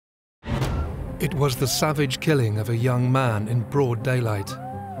It was the savage killing of a young man in broad daylight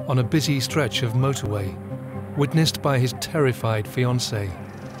on a busy stretch of motorway, witnessed by his terrified fiancé.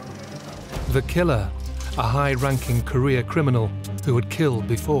 The killer, a high-ranking career criminal who had killed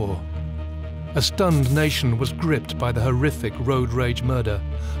before. A stunned nation was gripped by the horrific road rage murder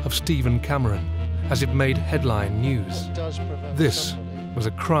of Stephen Cameron as it made headline news. This was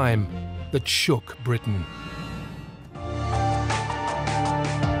a crime that shook Britain.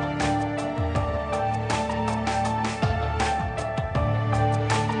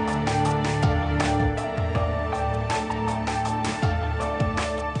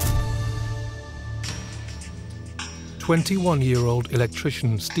 "21-year-old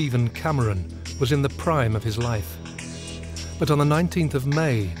electrician Stephen Cameron was in the prime of his life. But on the 19th of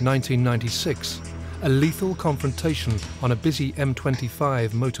May 1996, a lethal confrontation on a busy M25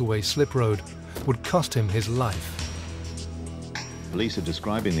 motorway slip road would cost him his life. Police are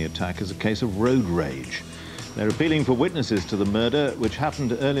describing the attack as a case of road rage. They're appealing for witnesses to the murder, which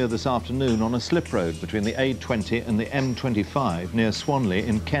happened earlier this afternoon on a slip road between the A20 and the M25 near Swanley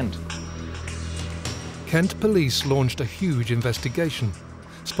in Kent. Kent police launched a huge investigation,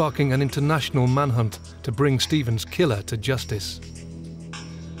 sparking an international manhunt to bring Stephen's killer to justice.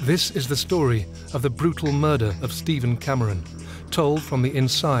 This is the story of the brutal murder of Stephen Cameron, told from the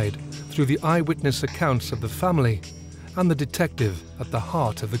inside through the eyewitness accounts of the family and the detective at the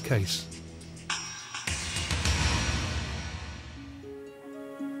heart of the case.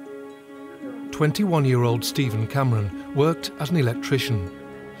 "21-year-old Stephen Cameron worked as an electrician.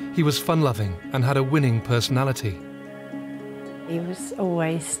 He was fun-loving and had a winning personality. He was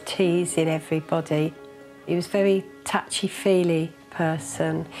always teasing everybody. He was a very touchy-feely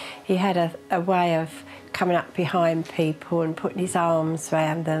person. He had a way of coming up behind people and putting his arms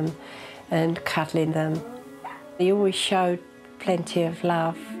around them and cuddling them. He always showed plenty of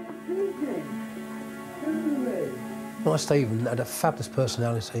love. My Stephen had a fabulous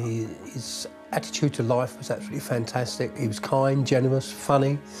personality. His attitude to life was absolutely fantastic. He was kind, generous,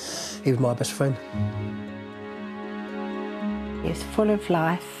 funny. He was my best friend. He was full of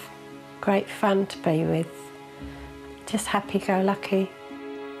life, great fun to be with, just happy-go-lucky.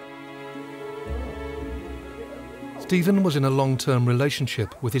 Stephen was in a long-term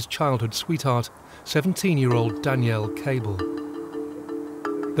relationship with his childhood sweetheart, 17-year-old Danielle Cable.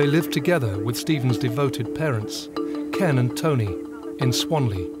 They lived together with Stephen's devoted parents, Ken and Tony, in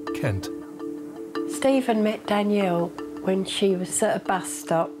Swanley, Kent. Stephen met Danielle when she was at a bus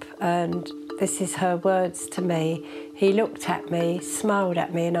stop, and this is her words to me. He looked at me, smiled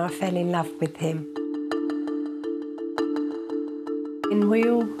at me, and I fell in love with him. And we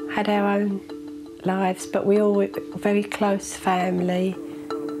all had our own lives, but we all were a very close family.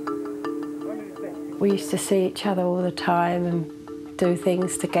 We used to see each other all the time and do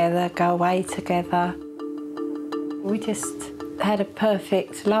things together, go away together. We just had a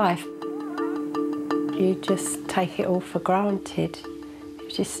perfect life. You just take it all for granted. It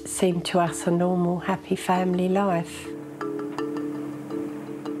just seemed to us a normal, happy family life.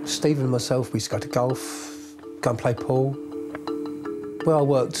 Stephen and myself, we used to go to golf, go and play pool. Where I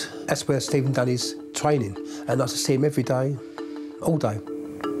worked, that's where Stephen done his training, and I used to see him every day, all day.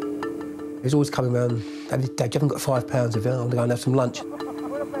 He was always coming around, Dad, you haven't got £5 of it, I'm going to go and have some lunch.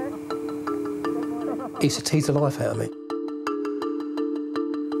 He used to tease the life out of me.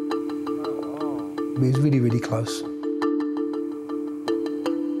 We was really, really close.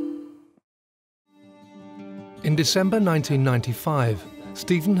 In December 1995,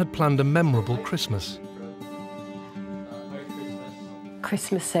 Stephen had planned a memorable Christmas.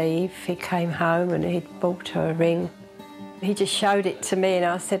 Christmas Eve, he came home and he'd bought her a ring. He just showed it to me and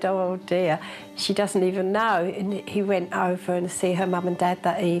I said, oh dear, she doesn't even know. And he went over and see her mum and dad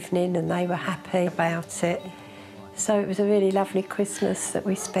that evening and they were happy about it. So it was a really lovely Christmas that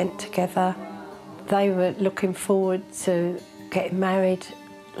we spent together. They were looking forward to getting married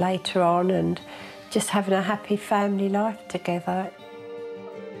later on and just having a happy family life together.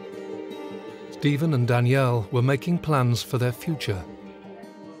 Stephen and Danielle were making plans for their future.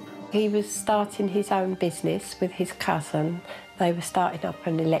 He was starting his own business with his cousin. They were starting up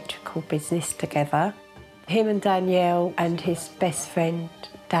an electrical business together. Him and Danielle and his best friend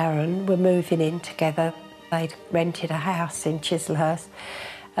Darren were moving in together. They'd rented a house in Chislehurst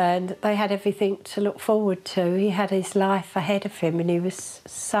and they had everything to look forward to. He had his life ahead of him and he was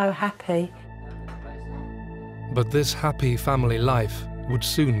so happy. But this happy family life would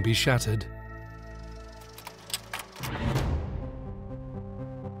soon be shattered.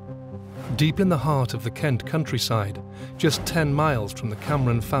 Deep in the heart of the Kent countryside, just 10 miles from the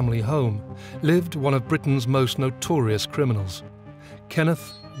Cameron family home, lived one of Britain's most notorious criminals,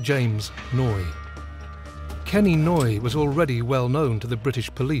 Kenneth James Noye. Kenny Noye was already well known to the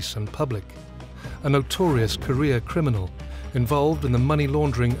British police and public, a notorious career criminal involved in the money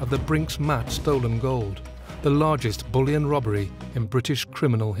laundering of the Brinks Mat stolen gold, the largest bullion robbery in British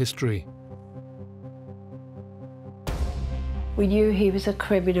criminal history. We knew he was a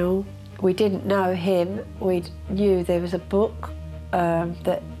criminal. We didn't know him. We knew there was a book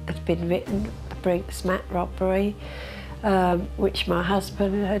that had been written, the Brinks Mat robbery, which my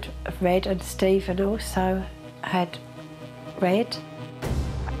husband had read and Stephen also had read.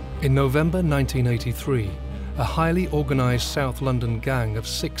 In November 1983, a highly organised South London gang of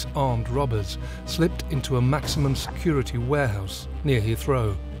 6 armed robbers slipped into a maximum security warehouse near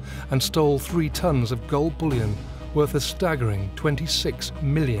Heathrow and stole 3 tons of gold bullion worth a staggering £26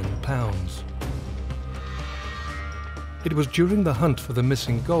 million. It was during the hunt for the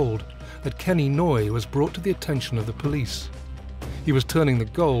missing gold that Kenny Noye was brought to the attention of the police. He was turning the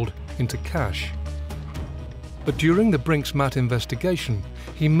gold into cash. But during the Brinks Mat investigation,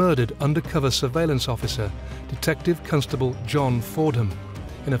 he murdered undercover surveillance officer Detective Constable John Fordham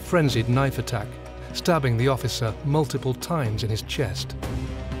in a frenzied knife attack, stabbing the officer multiple times in his chest.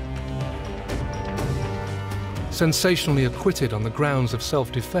 Sensationally acquitted on the grounds of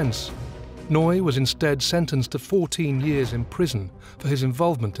self-defence, Noye was instead sentenced to 14 years in prison for his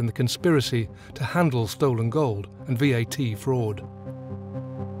involvement in the conspiracy to handle stolen gold and VAT fraud.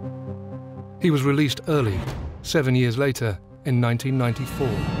 He was released early, 7 years later, in 1994.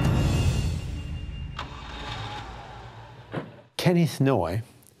 Kenneth Noye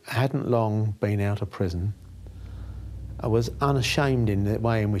hadn't long been out of prison. I was unashamed in the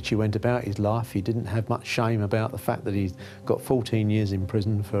way in which he went about his life. He didn't have much shame about the fact that he's got 14 years in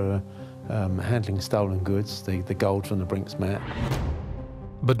prison for handling stolen goods, the gold from the Brinks Mat.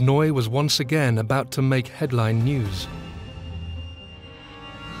 But Noye was once again about to make headline news.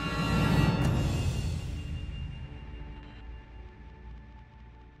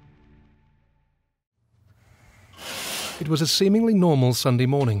 It was a seemingly normal Sunday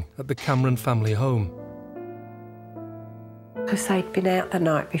morning at the Cameron family home. Because they'd been out the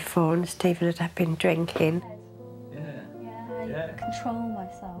night before and Stephen had been drinking. I control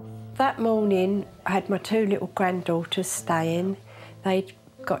myself. That morning, I had my 2 little granddaughters staying. They'd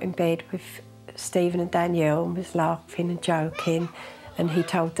got in bed with Stephen and Danielle and was laughing and joking, and he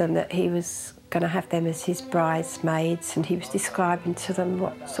told them that he was going to have them as his bridesmaids, and he was describing to them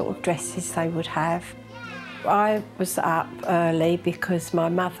what sort of dresses they would have. I was up early because my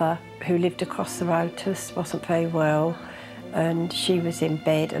mother, who lived across the road to us, wasn't very well, and she was in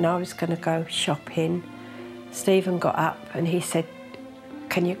bed and I was going to go shopping. Stephen got up and he said,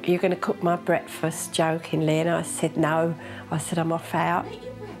 you're going to cook my breakfast, jokingly, and I said no. I said, I'm off out.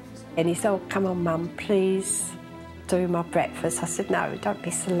 And he said, oh, come on, Mum, please do my breakfast. I said, no, don't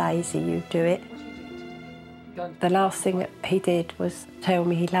be so lazy, you do it. The last thing that he did was tell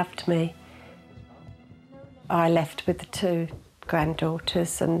me he loved me. I left with the 2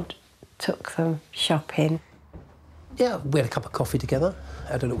 granddaughters and took them shopping. Yeah, we had a cup of coffee together,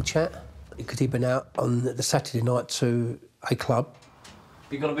 had a little chat, because he'd been out on the Saturday night to a club.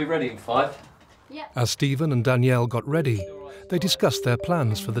 You're going to be ready in 5? Yeah. As Stephen and Danielle got ready, they discussed their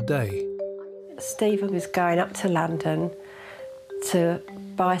plans for the day. Stephen was going up to London to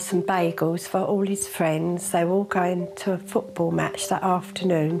buy some bagels for all his friends. They were all going to a football match that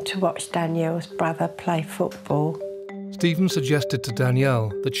afternoon to watch Danielle's brother play football. Stephen suggested to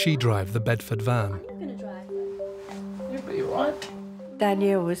Danielle that she drive the Bedford van. I'm going to drive. You'll be all right.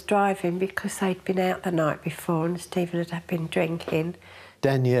 Danielle was driving because they'd been out the night before and Stephen had been drinking.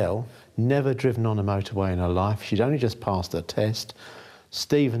 Danielle, never driven on a motorway in her life. She'd only just passed her test.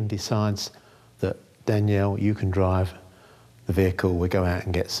 Stephen decides that, Danielle, you can drive the vehicle, we'll go out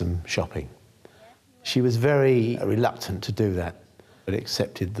and get some shopping. She was very reluctant to do that, but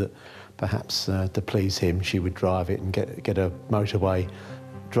accepted that perhaps to please him she would drive it and get a motorway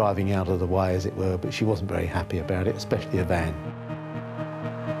driving out of the way, as it were, but she wasn't very happy about it, especially a van.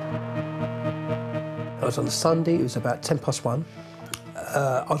 It was on a Sunday, it was about 1:10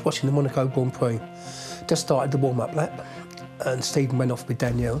 I was watching the Monaco Grand Prix. Just started the warm-up lap and Stephen went off with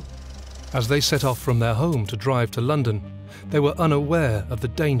Danielle. As they set off from their home to drive to London, they were unaware of the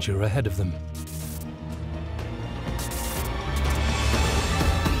danger ahead of them.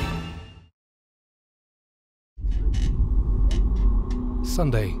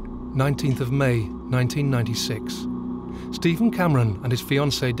 Sunday, 19th of May, 1996. Stephen Cameron and his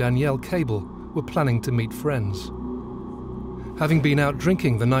fiancée Danielle Cable were planning to meet friends. Having been out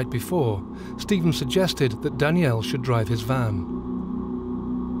drinking the night before, Stephen suggested that Danielle should drive his van.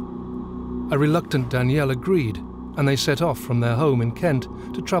 A reluctant Danielle agreed, and they set off from their home in Kent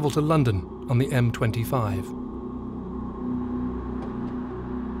to travel to London on the M25.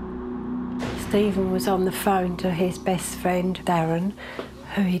 Stephen was on the phone to his best friend, Darren,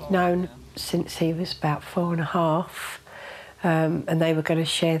 who he'd known since he was about 4.5, and they were going to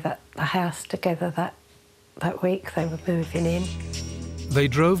share the house together that week they were moving in. They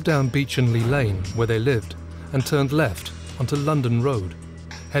drove down Beechenley Lane, where they lived, and turned left onto London Road,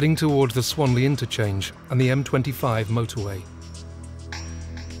 heading towards the Swanley interchange and the M25 motorway.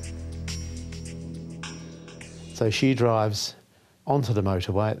 So she drives onto the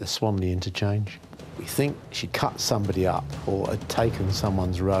motorway at the Swanley interchange. We think she cut somebody up or had taken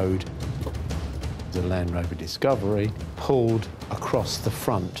someone's road. The Land Rover Discovery pulled across the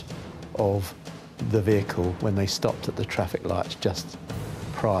front of the vehicle when they stopped at the traffic lights just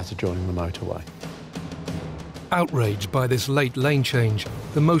prior to joining the motorway. Outraged by this late lane change,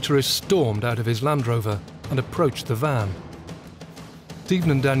 the motorist stormed out of his Land Rover and approached the van.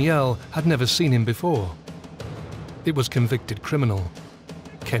 Stephen and Danielle had never seen him before. It was convicted criminal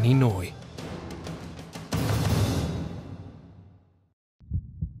Kenneth Noye.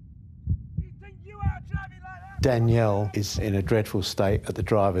 Danielle is in a dreadful state at the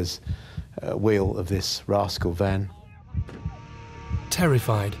driver's wheel of this rascal van.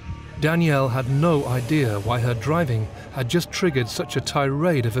 Terrified, Danielle had no idea why her driving had just triggered such a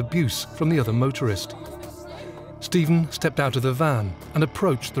tirade of abuse from the other motorist. Stephen stepped out of the van and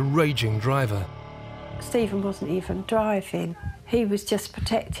approached the raging driver. Stephen wasn't even driving. He was just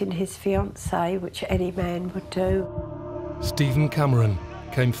protecting his fiancée, which any man would do. Stephen Cameron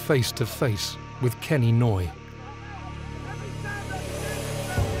came face to face with Kenneth Noye.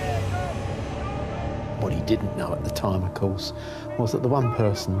 What he didn't know at the time, of course, was that the one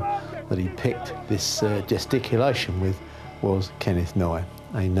person that he picked this gesticulation with was Kenneth Noye,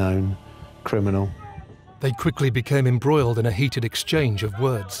 a known criminal. They quickly became embroiled in a heated exchange of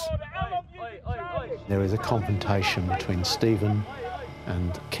words. There is a confrontation between Stephen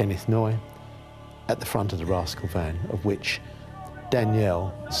and Kenneth Noye at the front of the rascal van, of which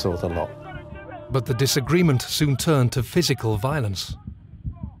Danielle saw the lot. But the disagreement soon turned to physical violence.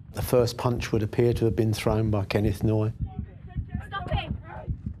 The first punch would appear to have been thrown by Kenneth Noye.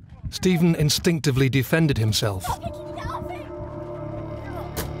 Stephen instinctively defended himself.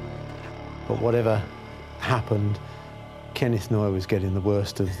 But whatever happened, Kenneth Noye was getting the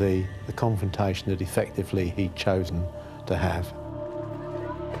worst of the confrontation that effectively he'd chosen to have.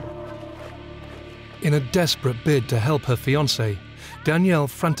 In a desperate bid to help her fiancé, Danielle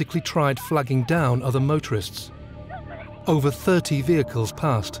frantically tried flagging down other motorists. Over 30 vehicles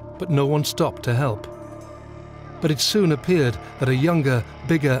passed, but no one stopped to help. But it soon appeared that a younger,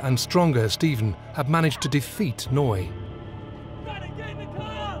 bigger and stronger Stephen had managed to defeat Noye.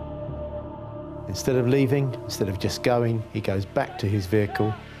 Instead of leaving, instead of just going, he goes back to his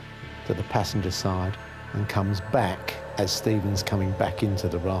vehicle, to the passenger side, and comes back as Stephen's coming back into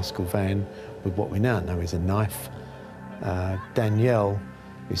the rascal van with what we now know is a knife. Danielle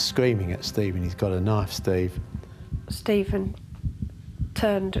is screaming at Stephen, he's got a knife, Steve. Stephen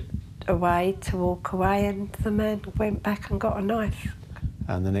turned away to walk away, and the man went back and got a knife.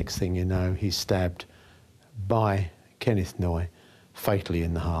 And the next thing you know, he's stabbed by Kenneth Noye, fatally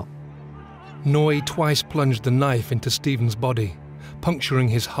in the heart. Noye twice plunged the knife into Stephen's body, puncturing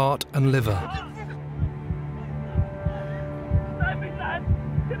his heart and liver.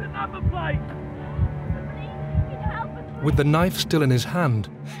 With the knife still in his hand,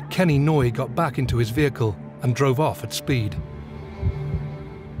 Kenneth Noye got back into his vehicle and drove off at speed.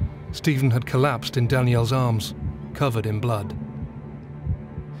 Stephen had collapsed in Danielle's arms, covered in blood.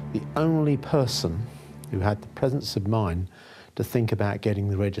 The only person who had the presence of mind to think about getting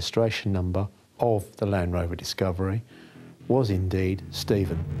the registration number of the Land Rover Discovery was indeed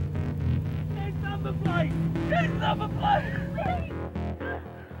Stephen.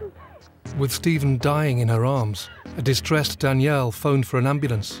 With Stephen dying in her arms, a distressed Danielle phoned for an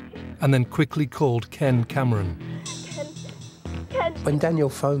ambulance and then quickly called Ken Cameron. When Danielle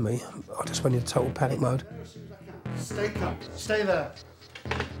phoned me, I just went into total panic mode. Stay calm. Stay there.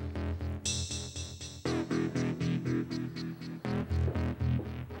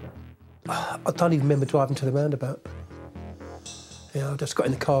 I don't even remember driving to the roundabout. I just got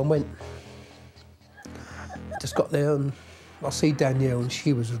in the car and went. Just got there and I see Danielle and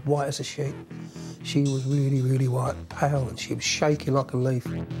she was as white as a sheet. She was really, really white, pale, and she was shaking like a leaf.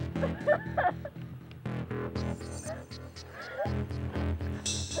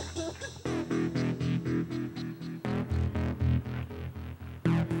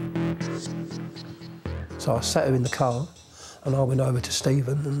 So I sat her in the car and I went over to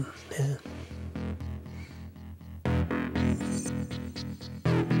Stephen and, yeah.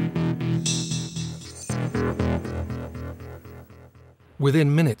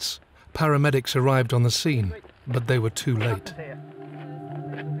 Within minutes, paramedics arrived on the scene, but they were too late.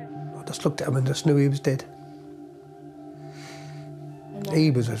 I just looked at him and just knew he was dead.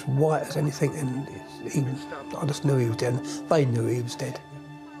 He was as white as anything, and I just knew he was dead. They knew he was dead.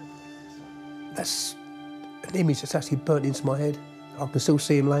 That's an image that's actually burnt into my head. I can still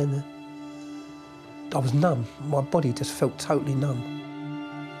see him laying there. I was numb. My body just felt totally numb.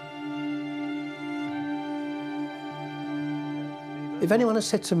 If anyone had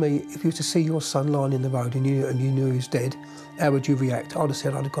said to me, if you were to see your son lying in the road and you knew he was dead, how would you react? I'd have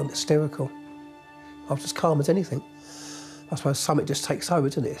said I'd have gone hysterical. I was as calm as anything. I suppose something just takes over,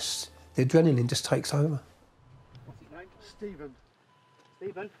 doesn't it? The adrenaline just takes over. What's his name? Stephen.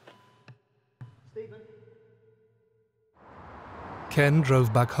 Stephen. Stephen. Ken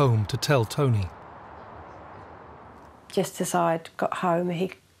drove back home to tell Tony. Just as I'd got home,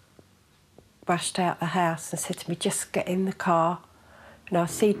 he rushed out the house and said to me, just get in the car. And I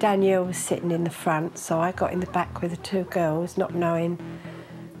see Danielle was sitting in the front, so I got in the back with the two girls, not knowing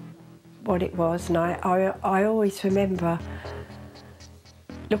what it was. And I always remember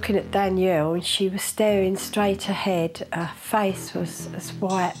looking at Danielle, and she was staring straight ahead. Her face was as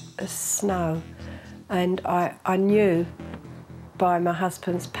white as snow. And I knew by my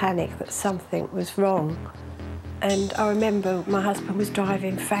husband's panic that something was wrong. And I remember my husband was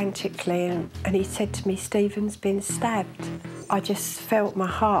driving frantically, and he said to me, Stephen's been stabbed. I just felt my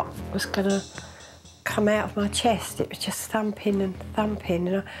heart was going to come out of my chest. It was just thumping and thumping,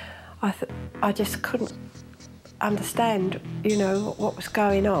 and I just couldn't understand, you know, what was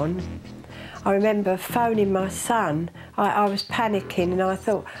going on. I remember phoning my son. I was panicking, and I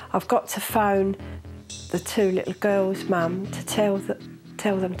thought, I've got to phone the two little girls' mum to tell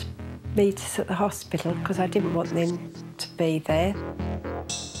them to meet us at the hospital, because I didn't want them to be there.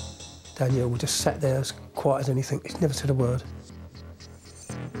 Danielle just sat there as quiet as anything. He never said a word.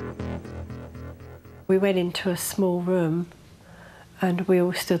 We went into a small room and we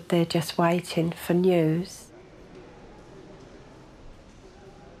all stood there just waiting for news.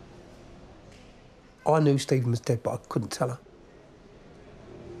 I knew Stephen was dead, but I couldn't tell her.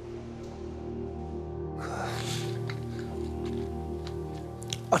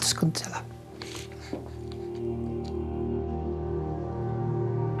 I just couldn't tell her.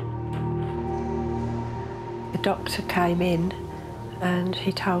 The doctor came in and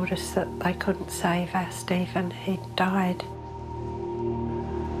he told us that they couldn't save our Stephen. He'd died.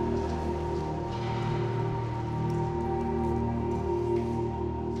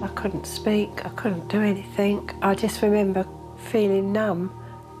 I couldn't speak, I couldn't do anything. I just remember feeling numb.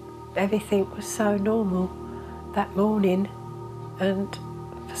 Everything was so normal that morning, and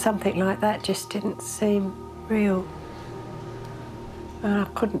something like that just didn't seem real. And I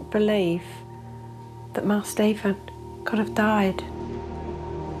couldn't believe that my Stephen could have died.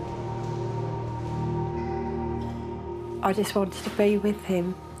 I just wanted to be with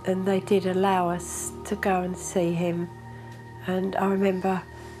him, and they did allow us to go and see him. And I remember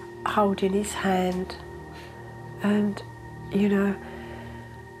holding his hand, and, you know,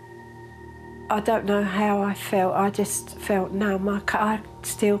 I don't know how I felt. I just felt numb. I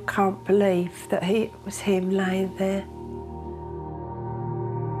still can't believe that it was him laying there.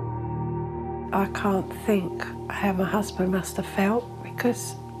 I can't think how my husband must have felt,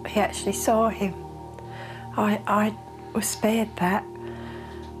 because he actually saw him. I was spared that,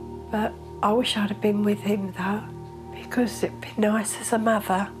 but I wish I'd have been with him though, because it'd be nice as a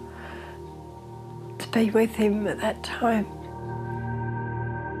mother to be with him at that time.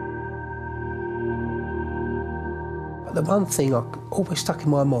 But the one thing I always stuck in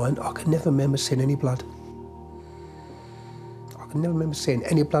my mind, I could never remember seeing any blood. I could never remember seeing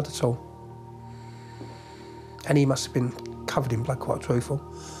any blood at all. And he must have been covered in blood, quite truthful.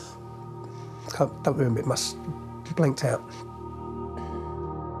 Don't remember, it must have blanked out.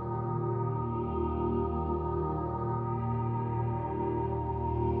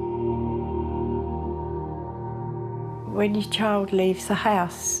 When your child leaves the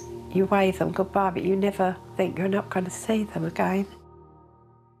house, you wave them goodbye, but you never think you're not going to see them again.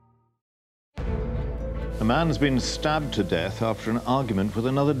 A man's been stabbed to death after an argument with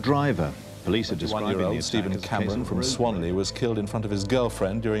another driver. Police are describing the attack Stephen as a case Cameron of from road Swanley rage. was killed in front of his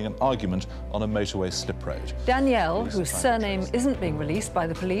girlfriend during an argument on a motorway slip road. Danielle, whose surname isn't being released by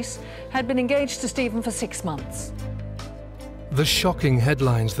the police, had been engaged to Stephen for 6 months. The shocking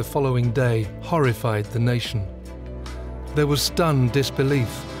headlines the following day horrified the nation. There was stunned disbelief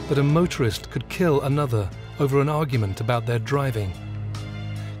that a motorist could kill another over an argument about their driving.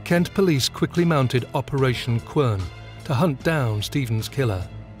 Kent police quickly mounted Operation Quern to hunt down Stephen's killer.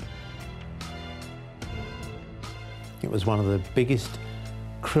 It was one of the biggest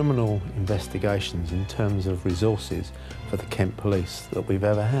criminal investigations in terms of resources for the Kent Police that we've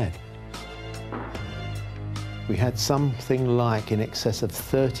ever had. We had something like in excess of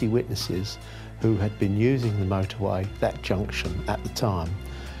 30 witnesses who had been using the motorway, that junction, at the time,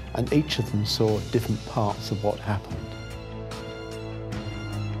 and each of them saw different parts of what happened.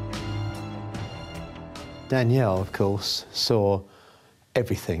 Danielle, of course, saw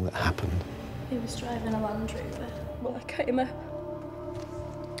everything that happened. He was driving a Land Rover when I came up.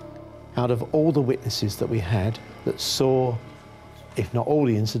 Out of all the witnesses that we had that saw, if not all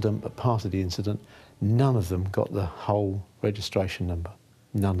the incident, but part of the incident, none of them got the whole registration number.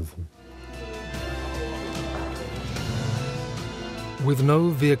 None of them. With no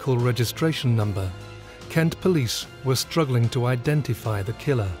vehicle registration number, Kent police were struggling to identify the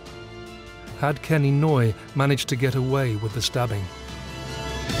killer. Had Kenneth Noye managed to get away with the stabbing?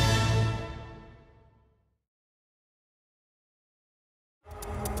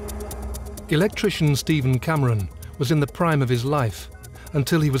 Electrician Stephen Cameron was in the prime of his life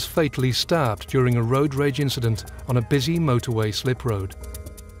until he was fatally stabbed during a road rage incident on a busy motorway slip road.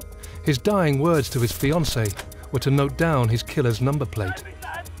 His dying words to his fiancée were to note down his killer's number plate.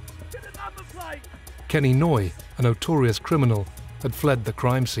 Kenneth Noye, a notorious criminal, had fled the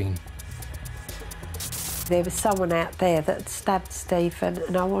crime scene. There was someone out there that had stabbed Stephen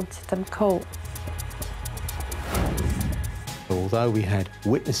and I wanted them caught. Although we had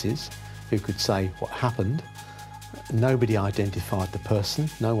witnesses who could say what happened, nobody identified the person,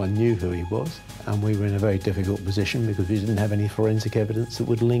 no one knew who he was, and we were in a very difficult position because we didn't have any forensic evidence that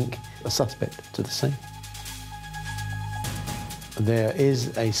would link a suspect to the scene. There is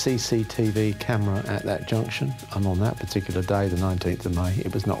a CCTV camera at that junction, and on that particular day, the 19th of May,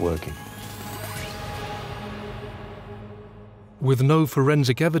 it was not working. With no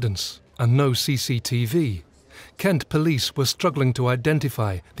forensic evidence and no CCTV, Kent police were struggling to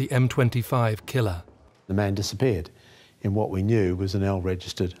identify the M25 killer. The man disappeared in what we knew was an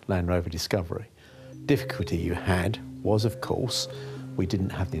L-registered Land Rover Discovery. Difficulty you had was, of course, we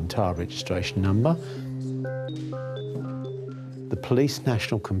didn't have the entire registration number. The police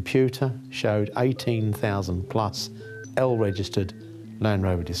national computer showed 18,000 plus L-registered Land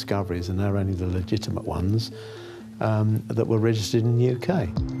Rover Discoveries, and they're only the legitimate ones that were registered in the UK.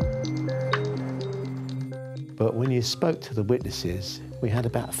 But when you spoke to the witnesses, we had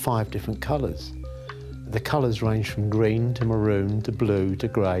about 5 different colours. The colours ranged from green to maroon to blue to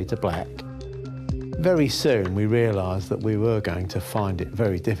grey to black. Very soon we realised that we were going to find it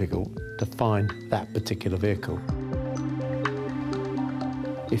very difficult to find that particular vehicle.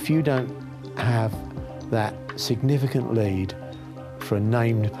 If you don't have that significant lead for a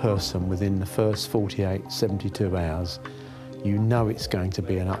named person within the first 48, 72 hours, you know it's going to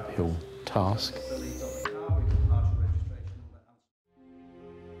be an uphill task.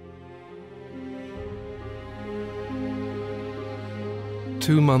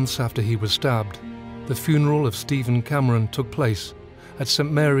 Two months after he was stabbed, the funeral of Stephen Cameron took place at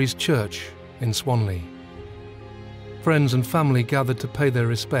St Mary's Church in Swanley. Friends and family gathered to pay their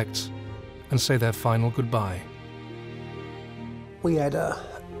respects and say their final goodbye. We had a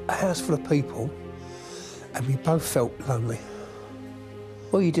house full of people and we both felt lonely.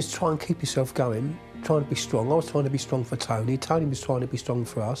 Well, you just try and keep yourself going, trying to be strong. I was trying to be strong for Tony. Tony was trying to be strong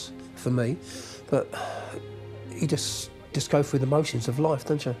for us, for me. But you just go through the motions of life,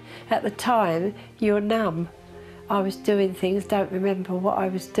 don't you? At the time, you're numb. I was doing things, don't remember what I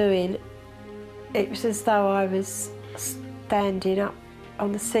was doing. It was as though I was standing up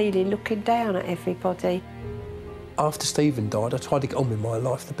on the ceiling looking down at everybody. After Stephen died, I tried to get on with my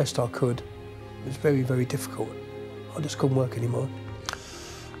life the best I could. It was very, very difficult. I just couldn't work anymore.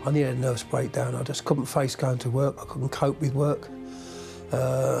 I needed a nervous breakdown. I just couldn't face going to work. I couldn't cope with work.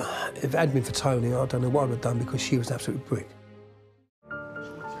 If it hadn't been for Tony, I don't know what I would have done because she was an absolute brick.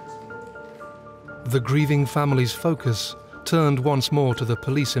 The grieving family's focus turned once more to the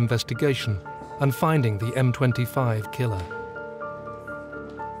police investigation and finding the M25 killer.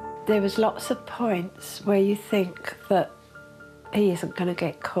 There was lots of points where you think that he isn't going to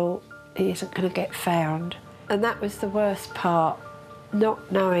get caught, he isn't going to get found. And that was the worst part,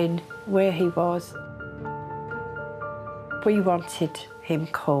 not knowing where he was. We wanted him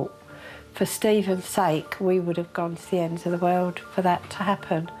caught. For Stephen's sake, we would have gone to the ends of the world for that to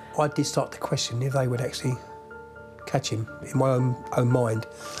happen. I did start to question if they would actually catch him in my own mind.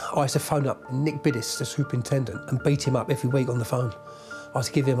 I used to phone up Nick Biddis, the superintendent, and beat him up every week on the phone. I used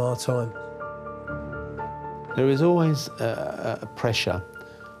to give him a hard time. There is always a pressure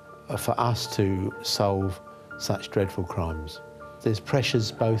for us to solve such dreadful crimes. There's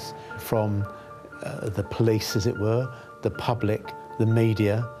pressures both from the police, as it were, the public, the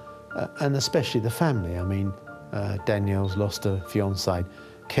media, and especially the family. I mean, Danielle's lost a fiancé,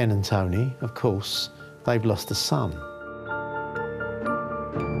 Ken and Tony, of course, they've lost a son.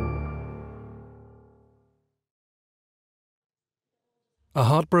 A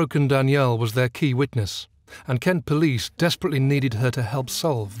heartbroken Danielle was their key witness, and Kent police desperately needed her to help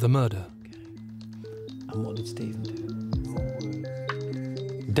solve the murder. And what did Stephen do?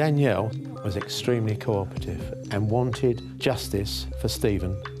 Danielle was extremely cooperative and wanted justice for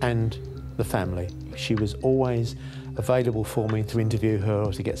Stephen and the family. She was always available for me to interview her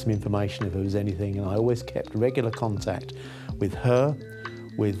or to get some information if there was anything, and I always kept regular contact with her,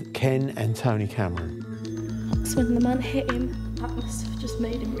 with Ken and Tony Cameron. So when the man hit him, that must have just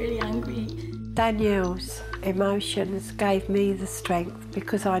made him really angry. Danielle's emotions gave me the strength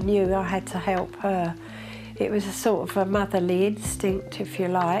because I knew I had to help her. It was a sort of a motherly instinct, if you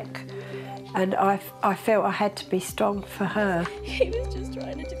like, and I felt I had to be strong for her. He was just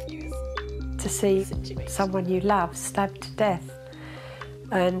trying to diffuse to see someone you love stabbed to death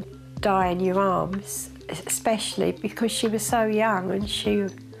and die in your arms, especially because she was so young and she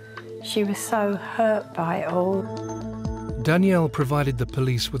was so hurt by it all. Danielle provided the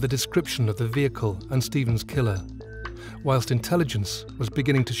police with a description of the vehicle and Stephen's killer, whilst intelligence was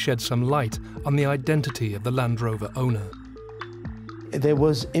beginning to shed some light on the identity of the Land Rover owner. There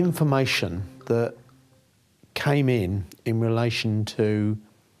was information that came in relation to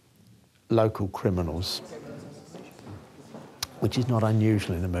local criminals, which is not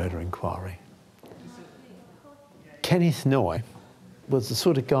unusual in a murder inquiry. Kenneth Noye was the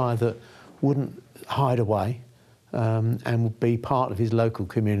sort of guy that wouldn't hide away and would be part of his local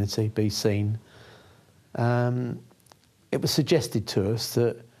community, be seen. It was suggested to us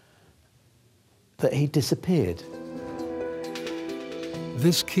that he disappeared.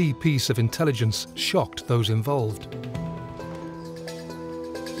 This key piece of intelligence shocked those involved.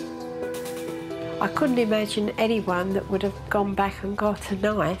 I couldn't imagine anyone that would have gone back and got a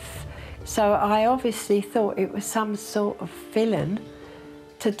knife, so I obviously thought it was some sort of villain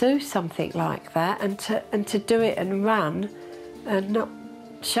to do something like that and to do it and run and not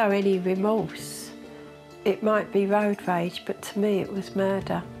show any remorse. It might be road rage, but to me it was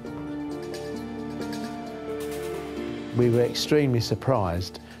murder. We were extremely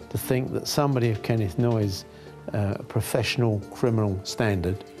surprised to think that somebody of Kenneth Noye's professional criminal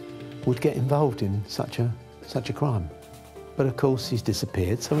standard would get involved in such a crime. But of course he's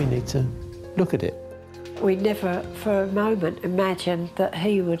disappeared, so we need to look at it. We never for a moment imagined that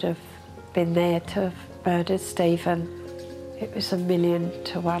he would have been there to have murdered Stephen. It was 1,000,000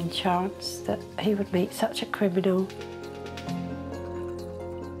 to 1 chance that he would meet such a criminal.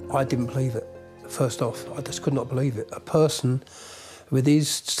 I didn't believe it. First off, I just could not believe it. A person with his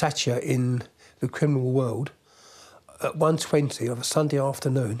stature in the criminal world at 1:20 of a Sunday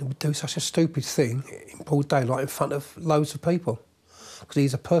afternoon would do such a stupid thing in broad daylight in front of loads of people. Because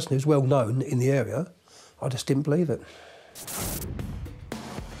he's a person who's well known in the area. I just didn't believe it.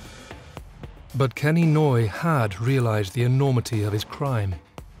 But Kenny Noye had realised the enormity of his crime.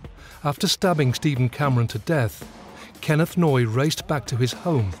 After stabbing Stephen Cameron to death, Kenneth Noye raced back to his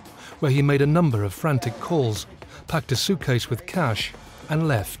home, where he made a number of frantic calls, packed a suitcase with cash and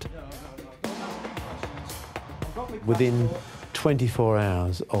left. Within 24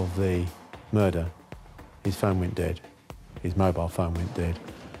 hours of the murder, his phone went dead. His mobile phone went dead.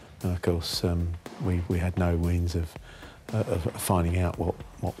 And of course, we had no means of finding out what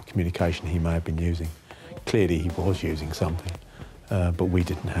communication he may have been using. Clearly he was using something, but we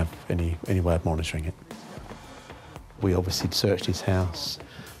didn't have any way of monitoring it. We obviously searched his house.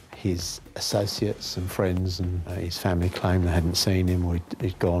 His associates and friends and his family claimed they hadn't seen him or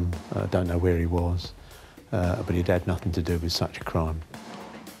he'd gone. I don't know where he was, but he'd had nothing to do with such a crime.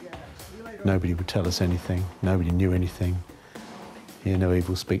 Nobody would tell us anything. Nobody knew anything. Hear no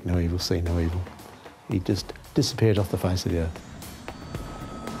evil, speak no evil, see no evil. He just disappeared off the face of the earth.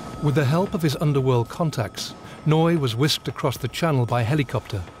 With the help of his underworld contacts, Noye was whisked across the channel by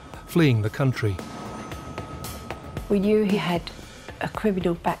helicopter, fleeing the country. We knew he had a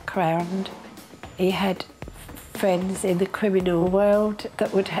criminal background. He had friends in the criminal world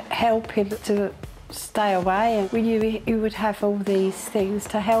that would help him to stay away, and we knew he would have all these things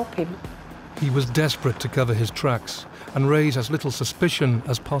to help him. He was desperate to cover his tracks and raise as little suspicion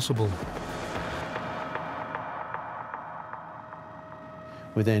as possible.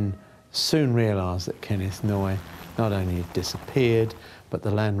 We then soon realised that Kenneth Noye not only had disappeared, but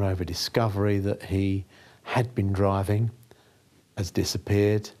the Land Rover Discovery that he had been driving has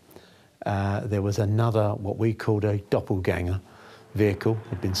disappeared. There was another, what we called a doppelganger vehicle,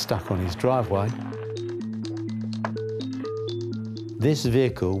 had been stuck on his driveway. This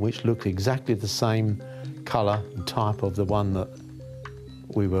vehicle, which looked exactly the same colour and type of the one that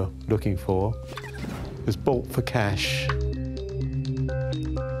we were looking for, was bought for cash.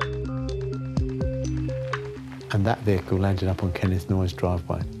 And that vehicle landed up on Kenneth Noye's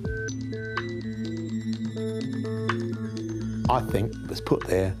driveway. I think it was put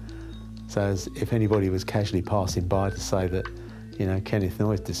there so as if anybody was casually passing by to say that, you know, Kenneth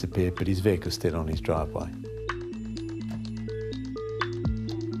Noye's disappeared, but his vehicle's still on his driveway.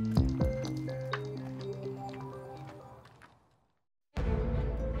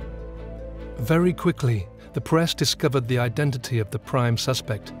 Very quickly, the press discovered the identity of the prime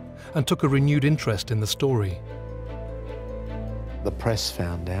suspect and took a renewed interest in the story. The press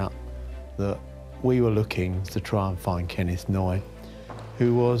found out that we were looking to try and find Kenneth Noye,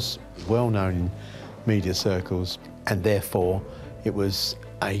 who was well known in media circles, and therefore it was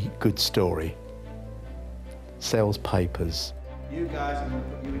a good story. Sells papers. You guys, I'm going to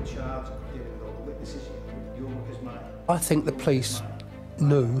put you in charge of dealing with all the witnesses. Your work is mine. I think the police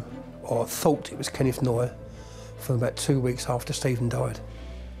knew or thought it was Kenneth Noye from about 2 weeks after Stephen died.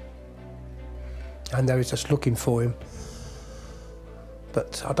 And they were just looking for him.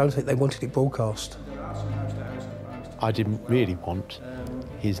 But I don't think they wanted it broadcast. I didn't really want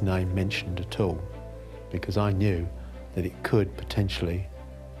his name mentioned at all, because I knew that it could potentially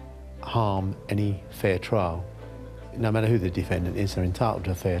harm any fair trial. No matter who the defendant is, they're entitled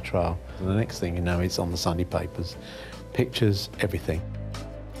to a fair trial. And the next thing you know, it's on the Sunday papers, pictures, everything.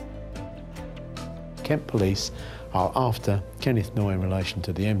 Kent Police are after Kenneth Noye in relation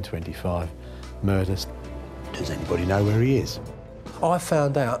to the M25 murders. Does anybody know where he is? I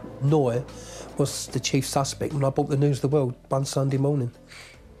found out Noye was the chief suspect when I bought the News of the World one Sunday morning,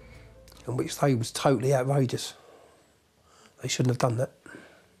 in which they was totally outrageous. They shouldn't have done that.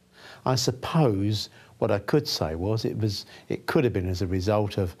 I suppose what I could say was it could have been as a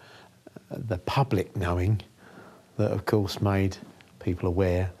result of the public knowing that, of course, made people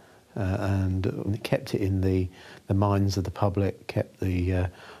aware and kept it in the minds of the public, kept the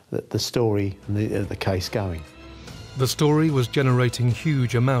story and the case going. The story was generating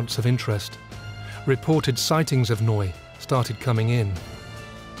huge amounts of interest. Reported sightings of Noye started coming in.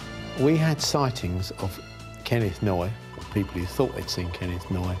 We had sightings of Kenneth Noye, or people who thought they'd seen Kenneth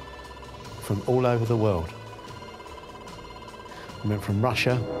Noye, from all over the world. We went from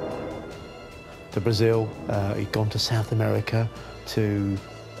Russia to Brazil, he'd gone to South America to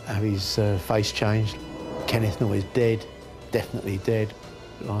have his face changed. Kenneth Noye's dead, definitely dead.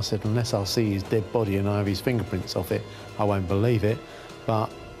 I said, unless I see his dead body and I have his fingerprints off it, I won't believe it.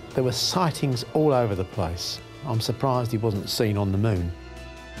 But there were sightings all over the place. I'm surprised he wasn't seen on the moon.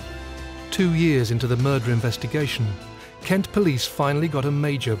 2 years into the murder investigation, Kent Police finally got a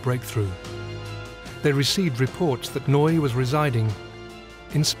major breakthrough. They received reports that Noye was residing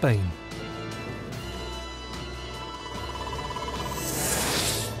in Spain.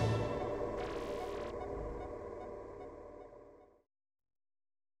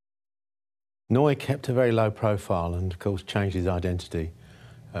 Noye kept a very low profile and, of course, changed his identity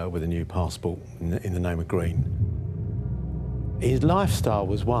with a new passport in the name of Green. His lifestyle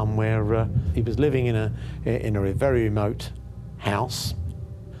was one where he was living in a very remote house.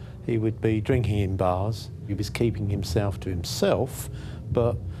 He would be drinking in bars. He was keeping himself to himself,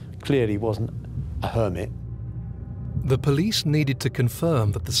 but clearly wasn't a hermit. The police needed to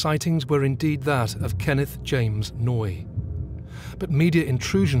confirm that the sightings were indeed that of Kenneth James Noye. But media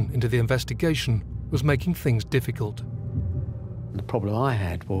intrusion into the investigation was making things difficult. The problem I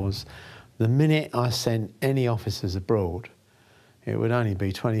had was the minute I sent any officers abroad, it would only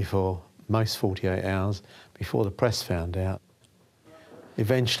be 24, most 48 hours before the press found out.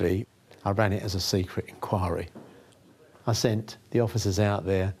 Eventually, I ran it as a secret inquiry. I sent the officers out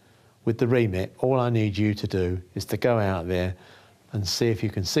there with the remit, all I need you to do is to go out there and see if you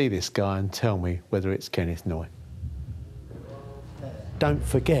can see this guy and tell me whether it's Kenneth Noye. Don't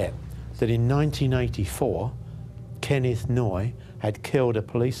forget that in 1984, Kenneth Noye had killed a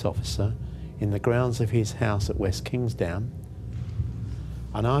police officer in the grounds of his house at West Kingsdown,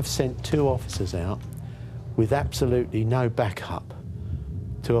 and I've sent 2 officers out with absolutely no backup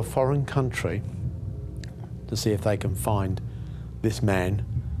to a foreign country to see if they can find this man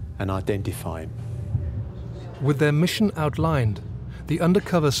and identify him. With their mission outlined, the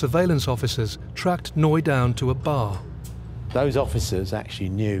undercover surveillance officers tracked Noye down to a bar. Those officers actually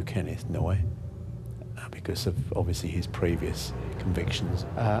knew Kenneth Noye because of obviously his previous convictions,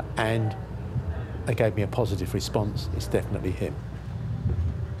 and they gave me a positive response. It's definitely him.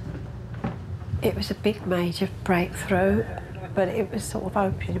 It was a big major breakthrough, but it was sort of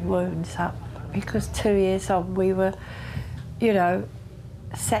opening wounds up, because 2 years on we were, you know,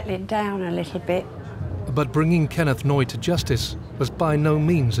 settling down a little bit. But bringing Kenneth Noye to justice was by no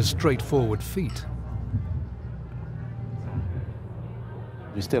means a straightforward feat.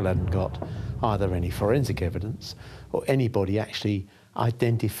 We still hadn't got either any forensic evidence or anybody actually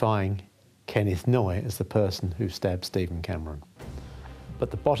identifying Kenneth Noye as the person who stabbed Stephen Cameron.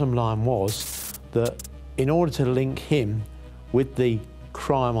 But the bottom line was that in order to link him with the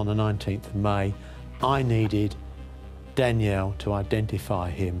crime on the 19th of May, I needed Danielle to identify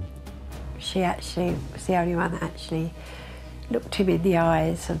him. She actually was the only one that actually looked him in the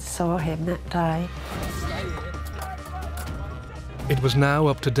eyes and saw him that day. It was now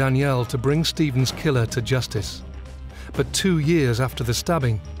up to Danielle to bring Stephen's killer to justice. But 2 years after the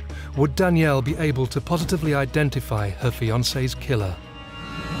stabbing, would Danielle be able to positively identify her fiancé's killer?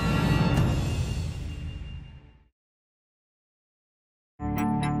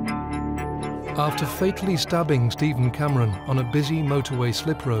 After fatally stabbing Stephen Cameron on a busy motorway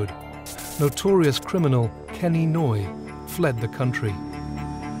slip road, notorious criminal Kenneth Noye fled the country.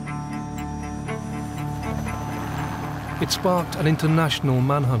 It sparked an international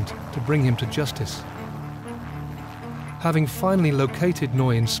manhunt to bring him to justice. Having finally located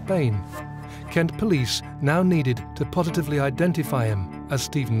Noye in Spain, Kent police now needed to positively identify him as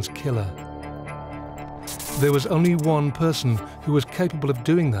Stephen's killer. There was only one person who was capable of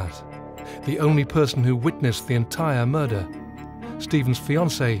doing that, the only person who witnessed the entire murder, Stephen's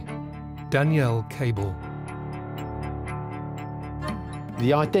fiancée, Danielle Cable.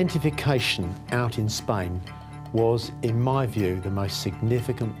 The identification out in Spain was, in my view, the most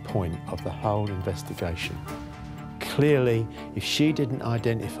significant point of the whole investigation. Clearly, if she didn't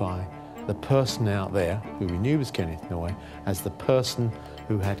identify the person out there, who we knew was Kenneth Noye, as the person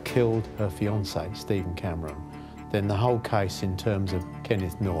who had killed her fiancé, Stephen Cameron, then the whole case in terms of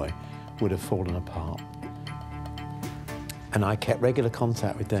Kenneth Noye would have fallen apart. And I kept regular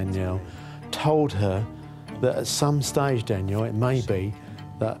contact with Danielle, told her that at some stage, Danielle, it may be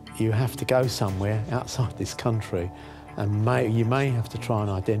that you have to go somewhere outside this country and you may have to try and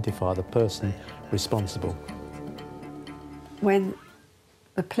identify the person responsible. When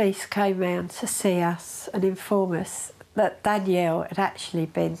the police came round to see us and inform us that Danielle had actually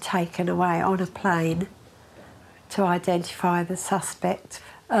been taken away on a plane to identify the suspect,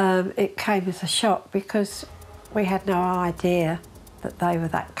 it came as a shock because we had no idea that they were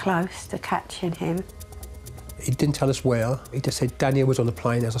that close to catching him. He didn't tell us where. He just said Danielle was on the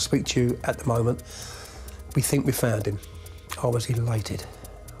plane as I speak to you at the moment. We think we found him. I was elated.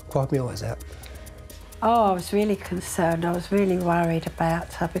 Cried my eyes out. Oh, I was really concerned. I was really worried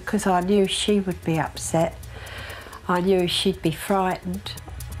about her because I knew she would be upset. I knew she'd be frightened.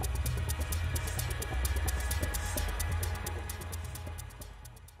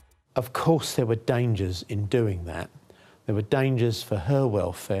 Of course, there were dangers in doing that. There were dangers for her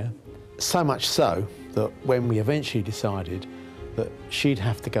welfare, so much so that when we eventually decided that she'd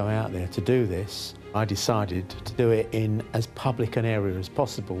have to go out there to do this, I decided to do it in as public an area as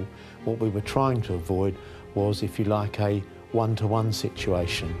possible. What we were trying to avoid was, if you like, a one-to-one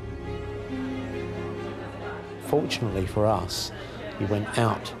situation. Fortunately for us, we went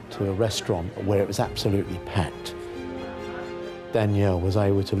out to a restaurant where it was absolutely packed. Danielle was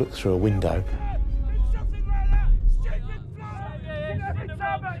able to look through a window .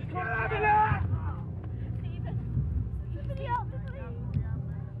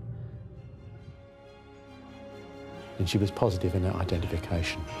 And she was positive in her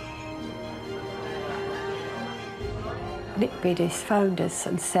identification. Nick Bidis phoned us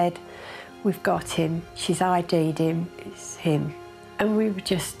and said, "We've got him, she's ID'd him, it's him." And we were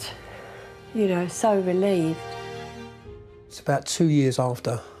just, you know, so relieved. It's about 2 years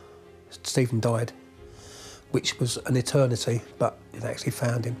after Stephen died, which was an eternity, but it actually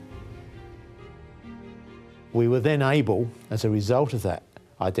found him. We were then able, as a result of that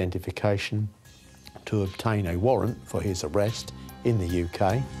identification, to obtain a warrant for his arrest in the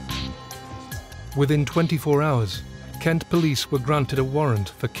UK. Within 24 hours, Kent police were granted a warrant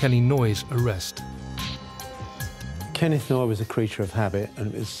for Kenneth Noye's arrest. Kenneth Noye was a creature of habit,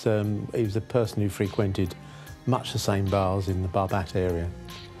 and he was a person who frequented much the same bars in the Barbat area,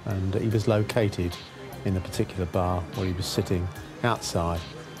 and he was located in a particular bar where he was sitting outside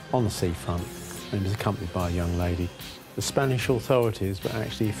on the seafront, and he was accompanied by a young lady. The Spanish authorities were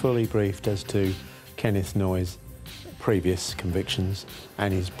actually fully briefed as to Kenneth Noye's previous convictions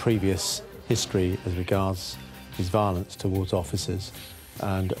and his previous history as regards his violence towards officers,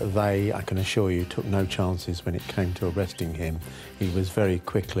 and they, I can assure you, took no chances when it came to arresting him. He was very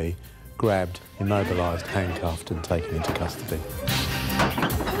quickly grabbed, immobilised, handcuffed and taken into custody.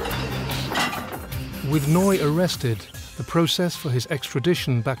 With Noye arrested, the process for his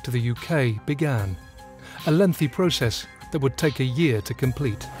extradition back to the UK began, a lengthy process that would take a year to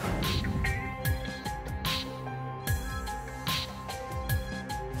complete.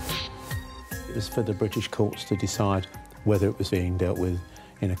 It was for the British courts to decide whether it was being dealt with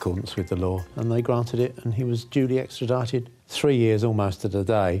in accordance with the law, and they granted it, and he was duly extradited 3 years almost to the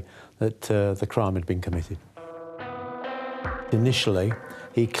day that the crime had been committed. Initially,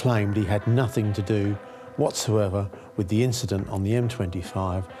 he claimed he had nothing to do whatsoever with the incident on the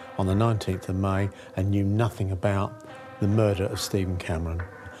M25 on the 19th of May and knew nothing about the murder of Stephen Cameron,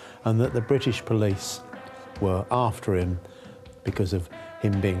 and that the British police were after him because of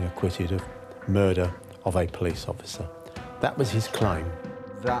him being acquitted of murder of a police officer. That was his claim.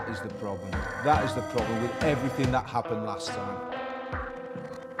 That is the problem. That is the problem with everything that happened last time.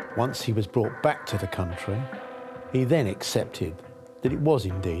 Once he was brought back to the country, he then accepted that it was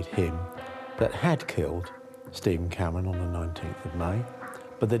indeed him that had killed Stephen Cameron on the 19th of May,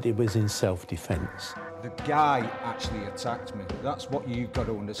 but that it was in self-defence. The guy actually attacked me. That's what you've got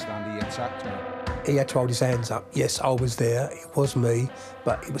to understand. He attacked me. He had to hold his hands up. Yes, I was there, it was me,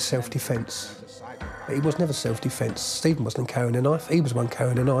 but it was self-defence. But it was never self-defence. Stephen wasn't carrying a knife, he was the one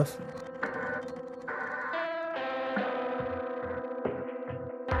carrying a knife.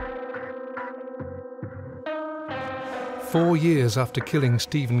 "4 years after killing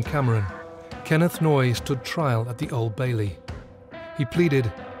Stephen Cameron, Kenneth Noye stood trial at the Old Bailey. He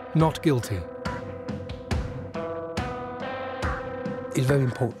pleaded not guilty. It's very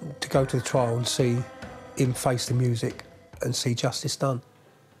important to go to the trial and see him face the music and see justice done.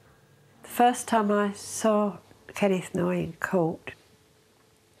 The first time I saw Kenneth Noye in court,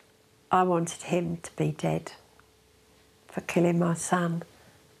 I wanted him to be dead for killing my son.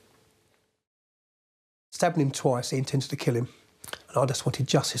 Stabbing him twice, he intended to kill him, and I just wanted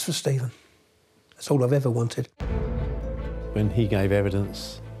justice for Stephen. That's all I've ever wanted. When he gave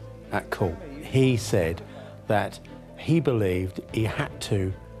evidence at court, he said that he believed he had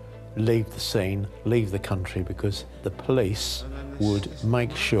to leave the scene, leave the country, because the police would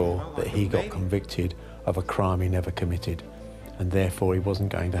make sure that he got convicted of a crime he never committed, and therefore he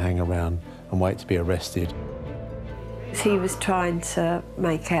wasn't going to hang around and wait to be arrested. He was trying to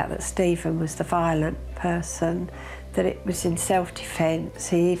make out that Stephen was the violent person, that it was in self-defence.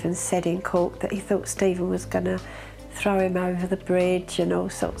 He even said in court that he thought Stephen was going to throw him over the bridge and all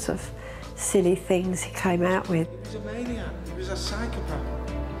sorts of silly things he came out with. He was a maniac, he was a psychopath.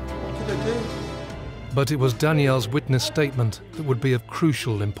 What could I do? But it was Danielle's witness statement that would be of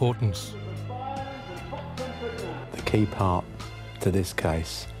crucial importance. The key part to this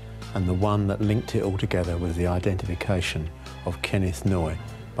case, and the one that linked it all together, was the identification of Kenneth Noye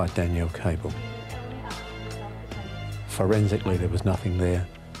by Danielle Cable. Forensically, there was nothing there,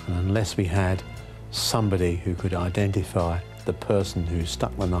 and unless we had somebody who could identify the person who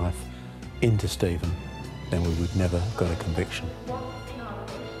stuck the knife into Stephen, then we would never have got a conviction.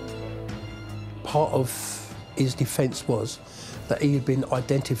 Part of his defence was that he had been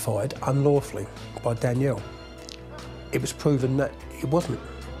identified unlawfully by Danielle. It was proven that it wasn't.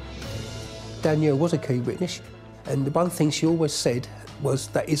 Danielle was a key witness, and the one thing she always said was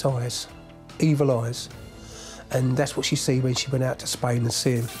that his eyes, evil eyes, and that's what she see when she went out to Spain and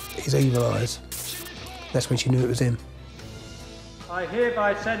see him, his evil eyes. That's when she knew it was him. I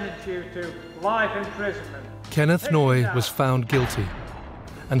hereby sentence you to life imprisonment. Kenneth Noye was found guilty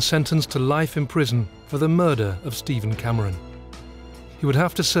and sentenced to life in prison for the murder of Stephen Cameron. He would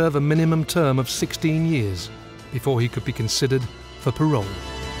have to serve a minimum term of 16 years before he could be considered for parole.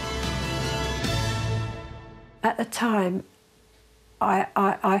 At the time,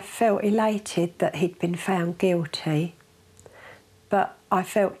 I felt elated that he'd been found guilty, but I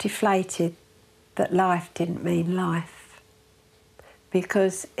felt deflated that life didn't mean life,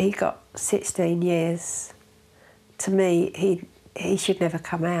 because he got 16 years. To me, he should never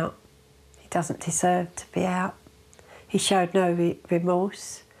come out. He doesn't deserve to be out. He showed no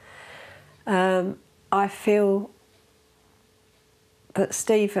remorse. I feel that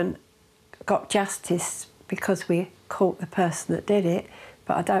Stephen got justice because we caught the person that did it,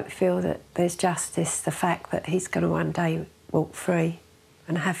 but I don't feel that there's justice, the fact that he's going to one day walk free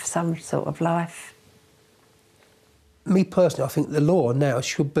and have some sort of life. Me personally, I think the law now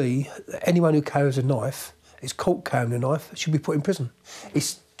should be that anyone who carries a knife, is caught carrying a knife, should be put in prison.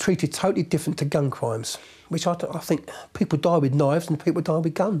 It's treated totally different to gun crimes, which I think people die with knives and people die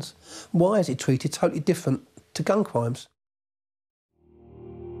with guns. Why is it treated totally different to gun crimes?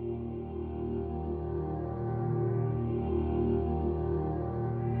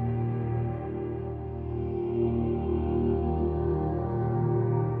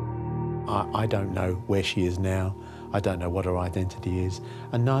 I don't know where she is now. I don't know what her identity is,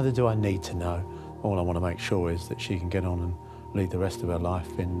 and neither do I need to know. All I want to make sure is that she can get on and lead the rest of her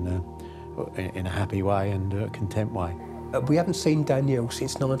life in a happy way and a content way. We haven't seen Danielle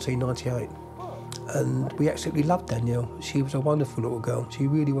since 1998, and we absolutely loved Danielle. She was a wonderful little girl. She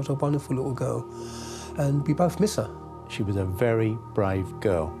really was a wonderful little girl, and we both miss her. She was a very brave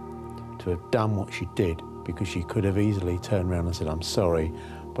girl to have done what she did, because she could have easily turned around and said, I'm sorry,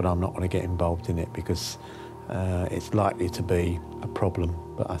 but I'm not going to get involved in it because it's likely to be a problem.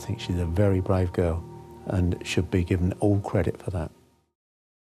 But I think she's a very brave girl and should be given all credit for that.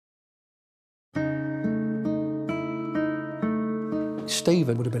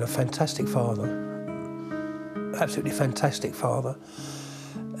 Stephen would have been a fantastic father, absolutely fantastic father.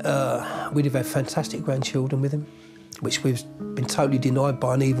 We'd have had fantastic grandchildren with him, which we've been totally denied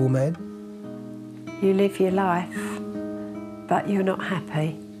by an evil man. You live your life, but you're not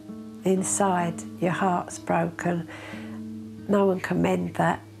happy. Inside, your heart's broken. No one can mend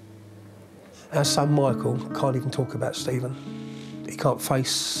that. Our son Michael can't even talk about Stephen. He can't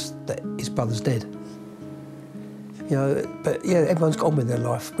face that his brother's dead. You know, but yeah, everyone's got on with their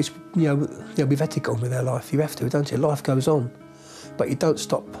life, which, you know, we've had to get on with our life. You have to, don't you? Life goes on. But you don't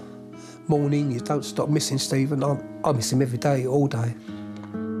stop mourning, you don't stop missing Stephen. I miss him every day, all day.